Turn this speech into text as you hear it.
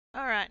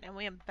Alright, and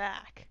we are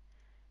back.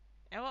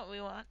 Now what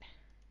we want...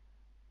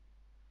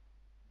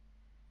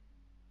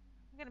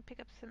 I'm gonna pick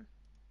up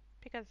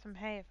some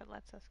hay if it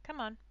lets us. Come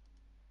on.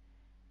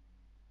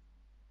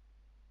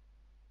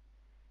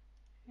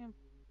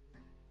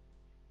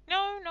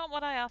 No, not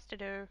what I asked to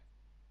do.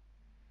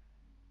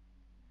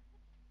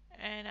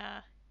 And,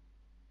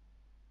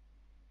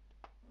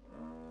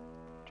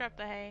 drop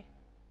the hay.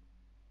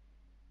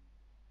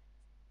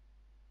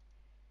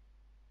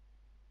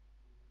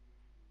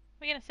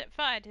 We're gonna set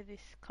fire to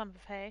this clump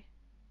of hay.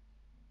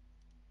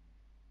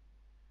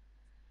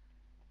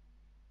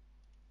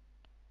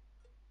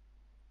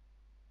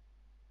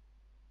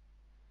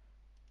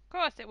 Of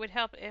course, it would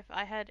help if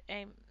I had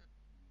a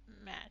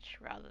match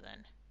rather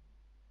than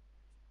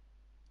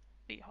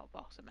the whole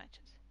box of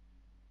matches.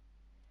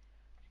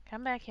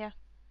 Come back here.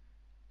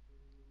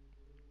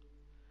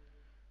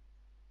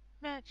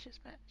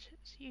 Matches,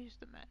 matches. Use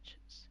the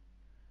matches.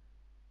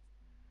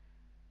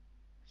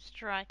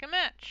 Strike a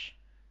match.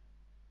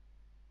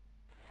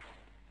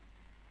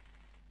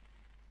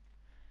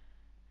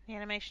 The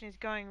animation is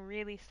going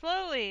really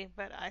slowly,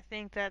 but I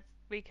think that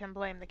we can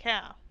blame the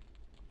cow.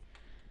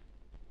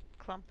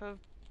 Clump of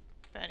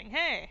burning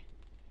hay.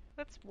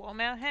 Let's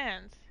warm our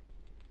hands.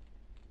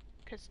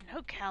 Because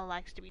no cow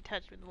likes to be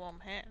touched with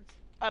warm hands.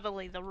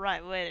 Utterly the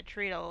right way to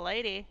treat a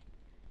lady.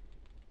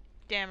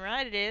 Damn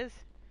right it is.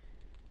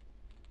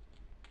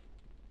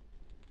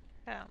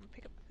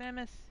 Pick up the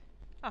thermos.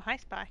 Oh, hi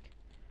Spike.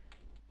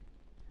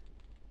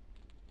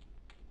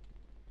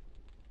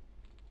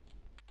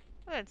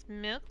 Let's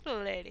milk the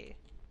lady.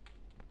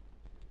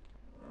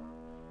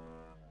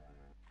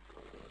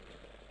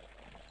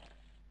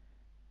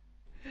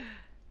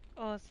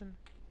 Awesome.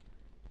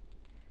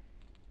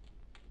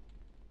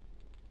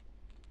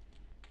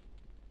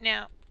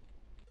 Now,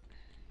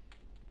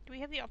 do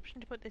we have the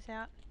option to put this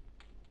out?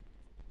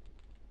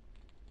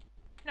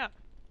 No.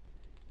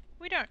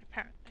 We don't,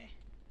 apparently.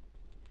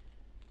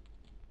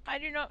 I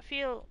do not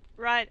feel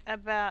right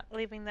about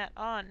leaving that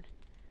on.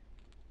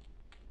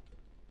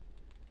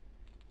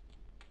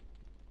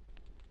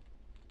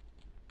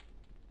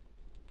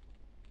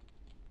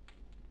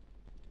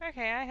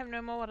 Okay, I have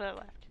no more water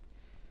left.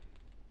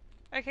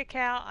 Okay,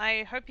 cow,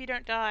 I hope you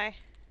don't die.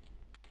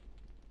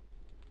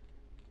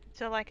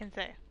 That's all I can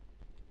say.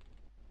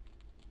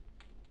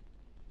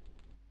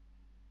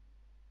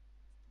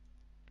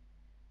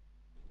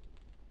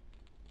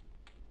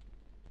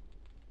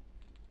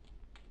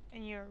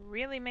 And you're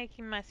really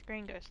making my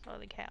screen go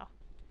slowly, cow.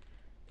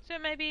 So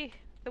maybe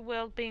the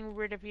world being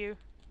rid of you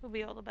will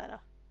be all the better.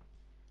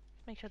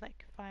 Make sure that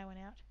fire went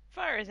out.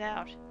 Fire is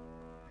out.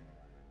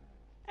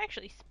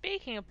 Actually,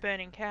 speaking of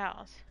burning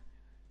cows,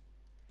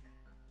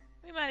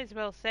 we might as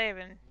well save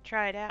and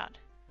try it out.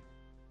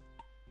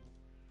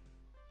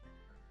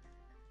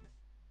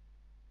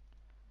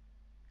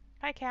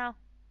 Hi, cow.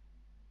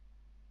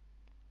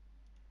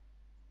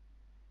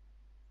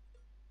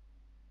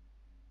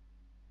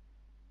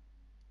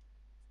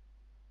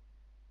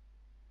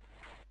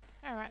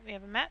 Alright, we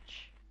have a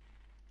match.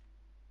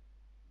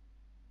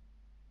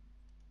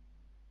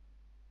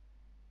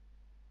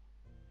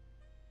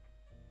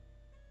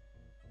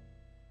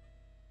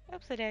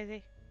 Oopsie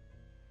daisy.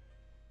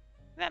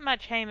 That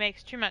much hay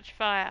makes too much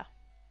fire.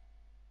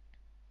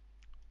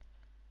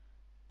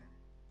 For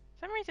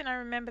some reason I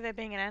remember there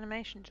being an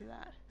animation to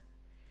that.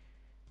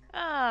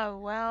 Oh,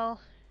 well.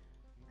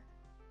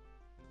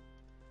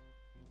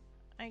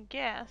 I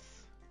guess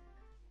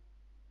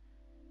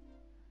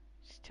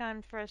it's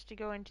time for us to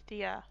go into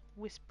the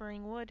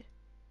Whispering Wood.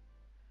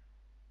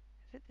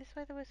 Is it this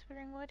way, the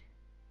Whispering Wood?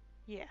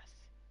 Yes.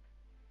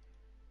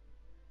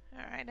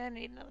 Alright, I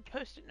need another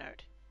post-it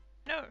note.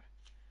 No.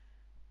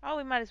 Oh,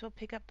 we might as well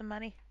pick up the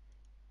money.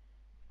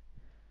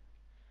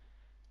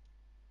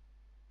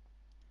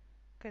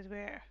 Because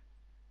we're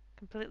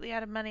completely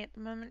out of money at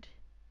the moment.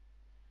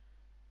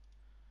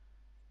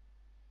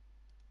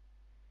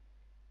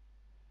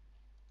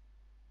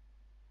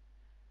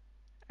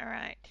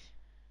 Alright.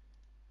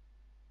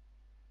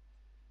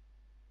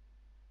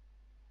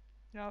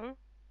 No.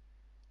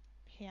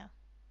 Here.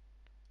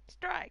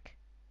 Strike.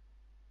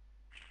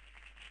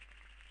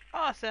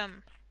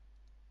 Awesome.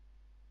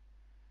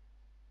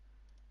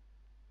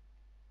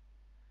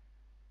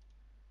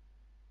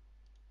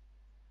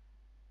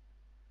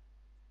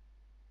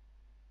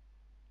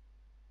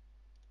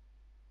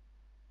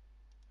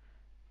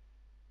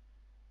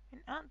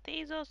 And aren't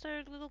these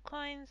also little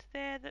coins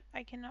there that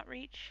I cannot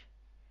reach?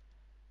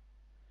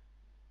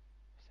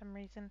 For some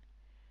reason.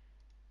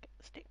 Get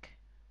the stick.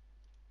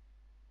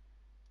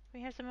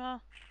 We have some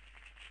more.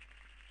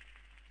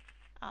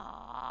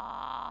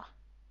 Ah,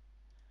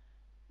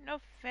 no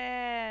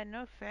fair,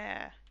 no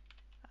fair.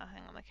 Oh,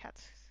 hang on, the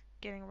cat's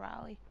getting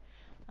riley.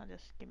 I'll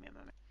just give me a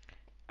moment.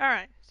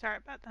 Alright, sorry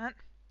about that.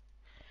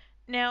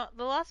 Now,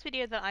 the last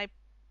video that I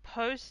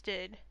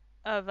posted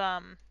of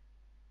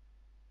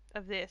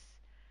this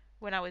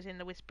when I was in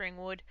the Whispering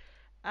Wood,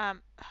 oh,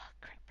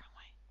 crap, wrong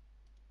way.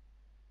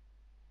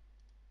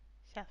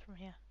 South from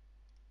here.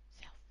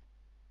 South.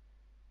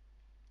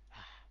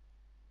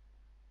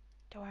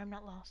 Don't worry, I'm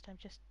not lost. I've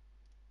just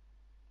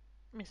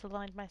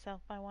misaligned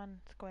myself by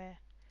one square.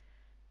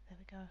 There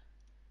we go.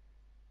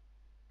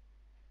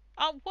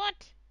 Oh,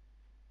 what?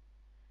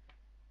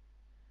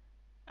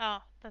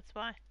 Oh, that's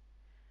why.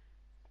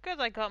 Because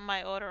I got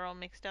my order all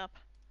mixed up.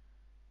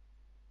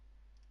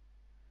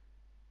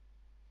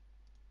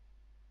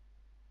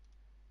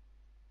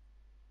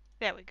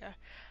 There we go.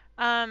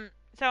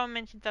 Someone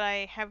mentioned that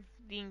I have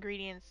the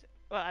ingredients.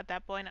 Well, at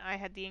that point, I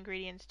had the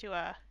ingredients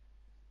to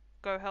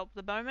go help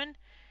the bowman.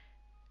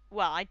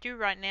 Well, I do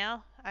right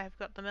now. I've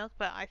got the milk,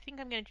 but I think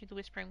I'm going to do the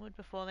whispering wood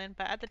before then.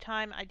 But at the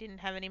time, I didn't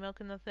have any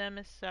milk in the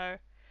thermos, so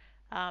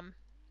um,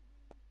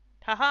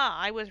 haha,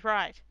 I was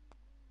right.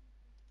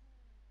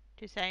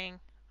 To saying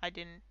I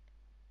didn't.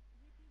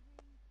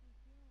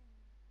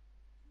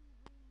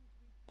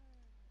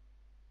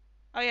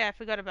 Oh yeah, I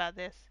forgot about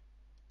this.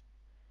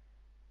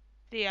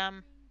 The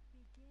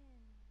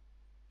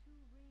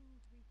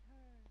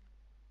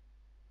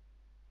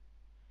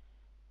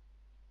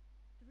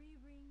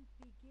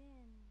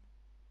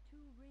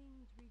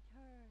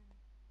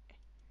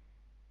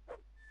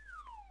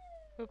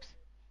Oops.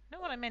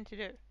 Not what I meant to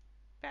do.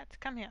 Bats,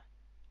 come here.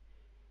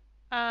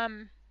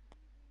 Um.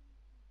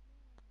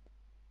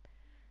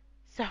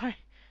 Sorry.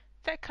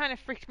 That kind of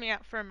freaked me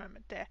out for a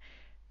moment there.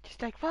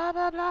 Just like blah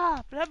blah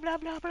blah blah blah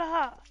blah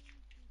blah.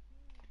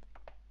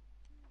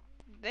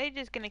 They're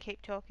just gonna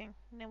keep talking.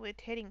 Now we're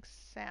heading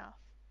south.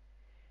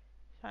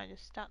 So I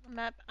just start the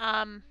map.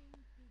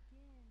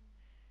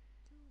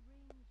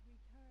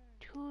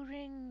 Two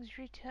rings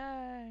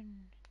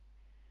return.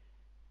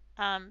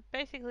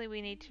 Basically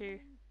we need to.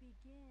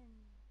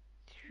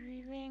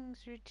 Three rings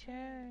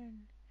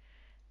return.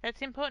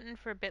 That's important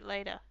for a bit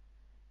later.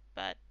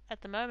 But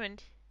at the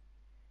moment.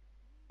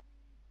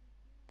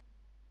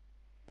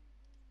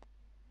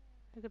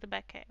 Look at the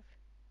bat cave.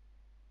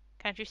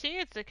 Can't you see?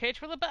 It's a cage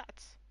full of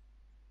bats.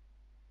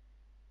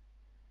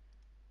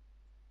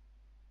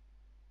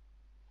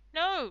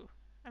 No!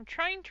 I'm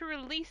trying to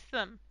release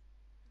them.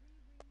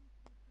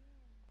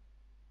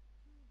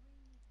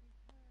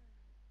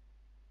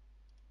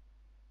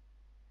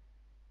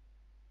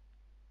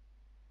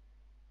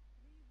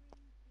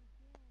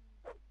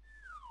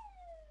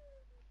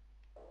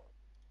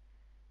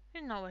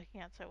 It's not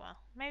working out so well.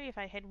 Maybe if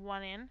I head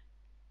one in.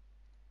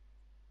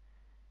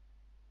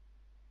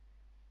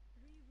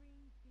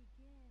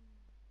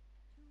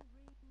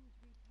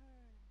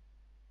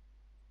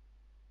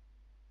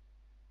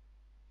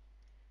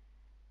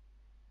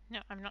 No,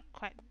 I'm not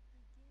quite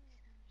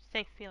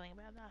safe feeling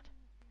about that.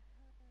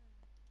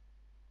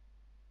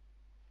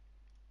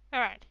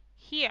 Alright,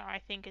 here I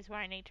think is where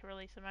I need to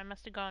release them. I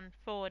must have gone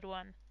forward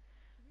one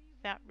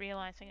without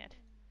realizing it.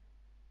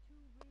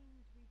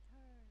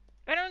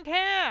 I don't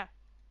care!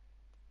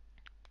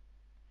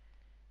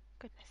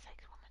 Goodness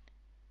sakes, woman.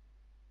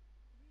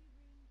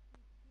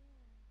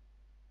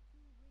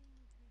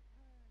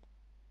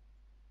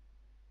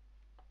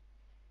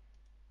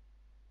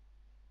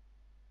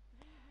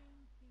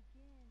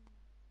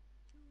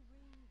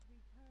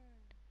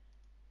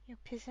 You're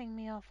pissing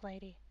me off,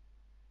 lady.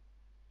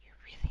 You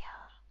really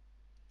are.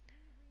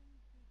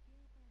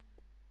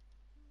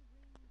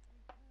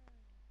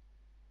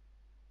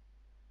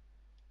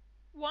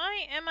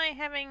 Why am I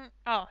having...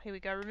 Oh, here we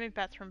go. Remove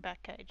bats from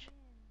bat cage.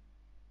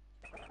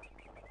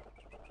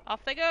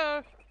 Off they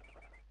go!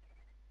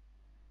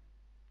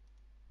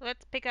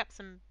 Let's pick up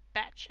some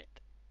bat shit.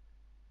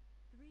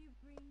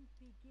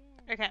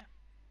 Okay.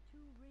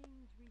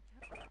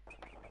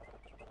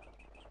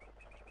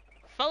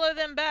 Follow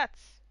them bats!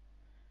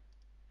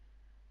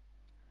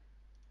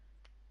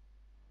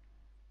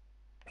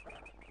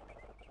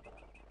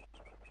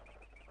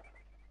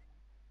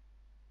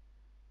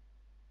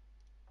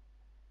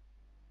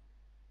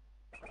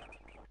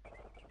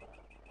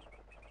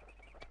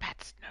 The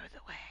bats know the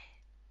way.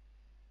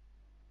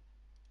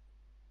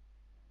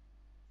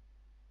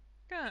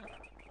 Good.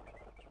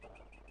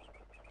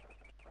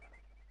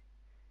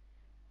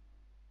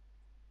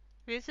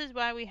 This is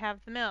why we have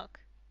the milk.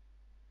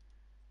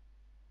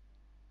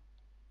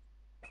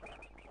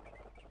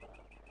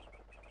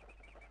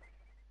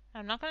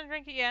 I'm not going to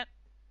drink it yet,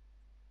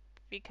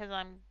 because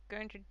I'm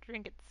going to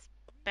drink it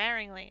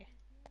sparingly.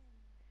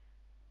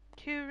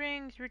 Two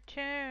rings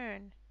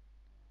return.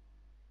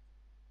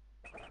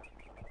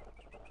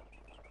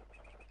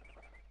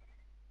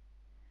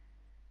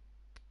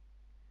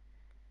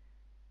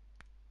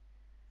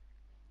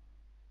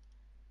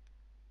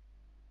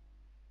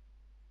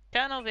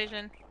 Tunnel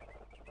vision.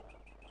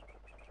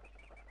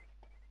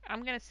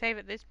 I'm going to save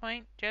at this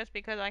point, just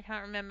because I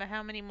can't remember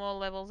how many more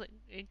levels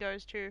it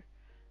goes to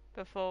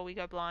before we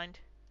go blind.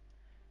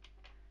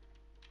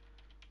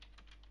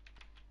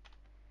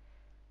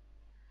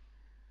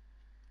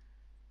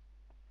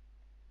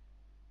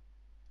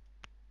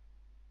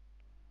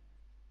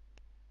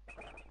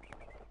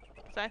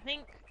 So I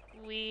think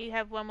we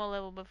have one more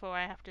level before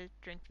I have to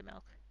drink the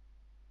milk.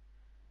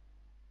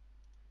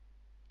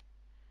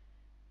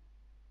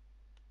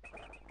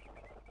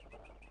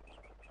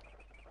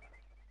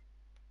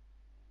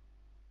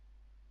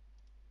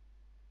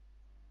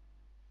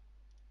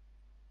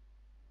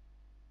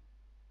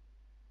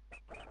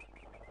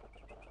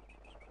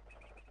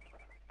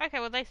 Okay,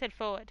 well they said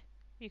forward.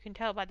 You can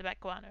tell by the back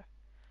guano.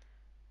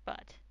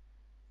 But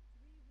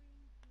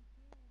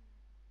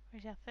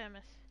where's our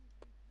thermos?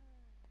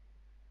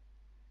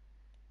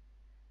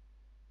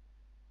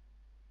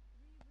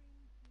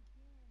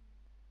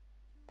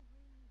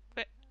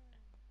 But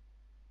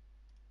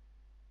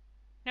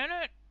no,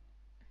 no.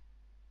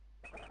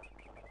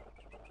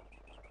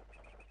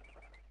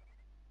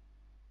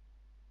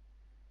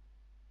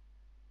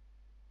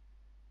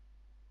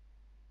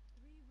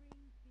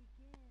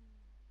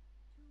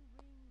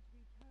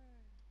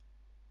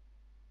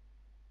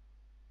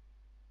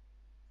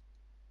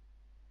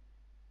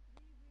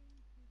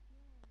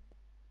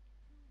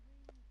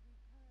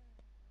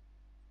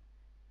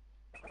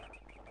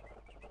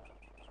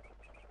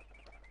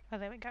 Oh,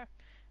 there we go.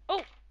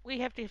 Oh, we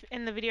have to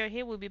end the video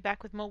here. We'll be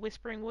back with more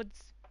Whispering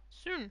Woods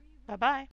soon. Bye bye.